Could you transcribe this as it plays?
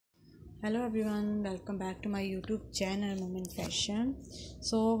Hello everyone, welcome back to my YouTube channel Moment Fashion.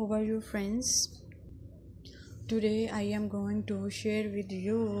 So how are you friends? Today I am going to share with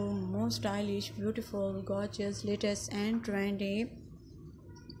you most stylish, beautiful, gorgeous, latest and trendy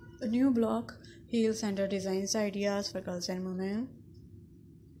new block heels and designs ideas for girls and women.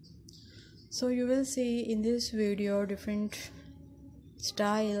 So you will see in this video different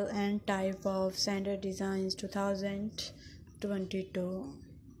style and type of sandal designs 2022.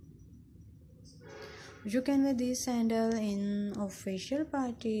 You can wear this sandal in official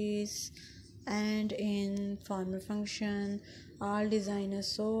parties and in formal function. All design is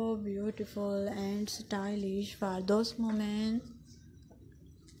so beautiful and stylish for those moments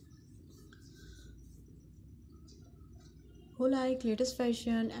who like latest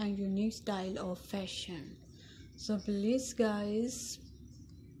fashion and unique style of fashion. So please guys,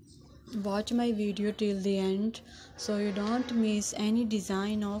 watch my video till the end so you don't miss any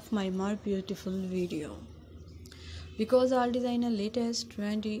design of my more beautiful video, because all design are latest,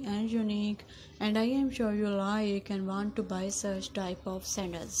 trendy and unique, and I am sure you like and want to buy such type of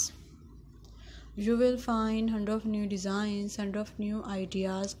sandals. You will find hundred of new designs, hundred of new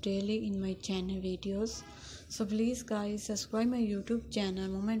ideas daily in my channel videos. So please guys, subscribe my YouTube channel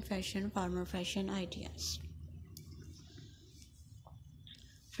Moment Fashion for more fashion ideas.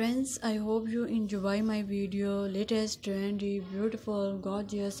 Friends, I hope you enjoy my video. Latest, trendy, beautiful,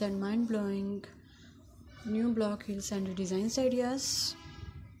 gorgeous and mind-blowing new block heels and designs ideas.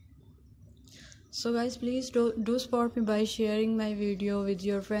 So guys, please do support me by sharing my video with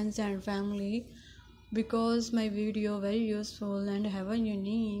your friends and family, because my video very useful and have a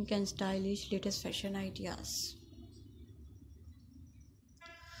unique and stylish latest fashion ideas.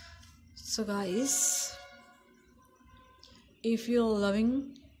 So guys, if you're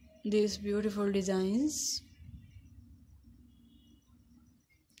loving these beautiful designs,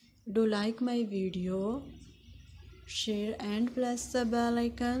 do like my video, share and press the bell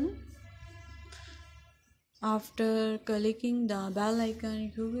icon. After clicking the bell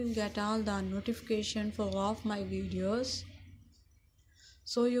icon, you will get all the notification for all of my videos,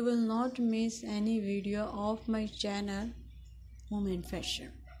 so you will not miss any video of my channel Moment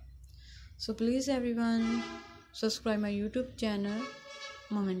Fashion. So please everyone, subscribe my YouTube channel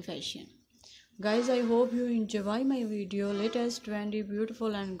Moment Fashion. Guys, I hope you enjoy my video. Latest, trendy,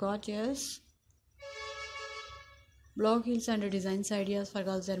 beautiful and gorgeous block heels and designs ideas for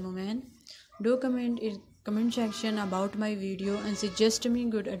girls and women. Do comment in comment section about my video and suggest me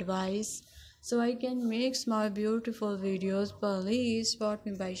good advice so I can make small beautiful videos. Please support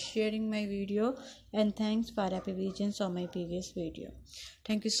me by sharing my video, and thanks for happy visions on my previous video.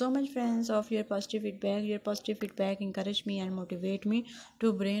 Thank you so much friends of your positive feedback. Your positive feedback encourage me and motivate me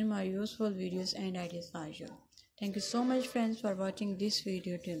to bring more useful videos and ideas for you. Thank you so much friends for watching this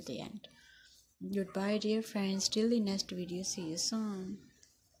video till the end. Goodbye dear friends, till the next video. See you soon.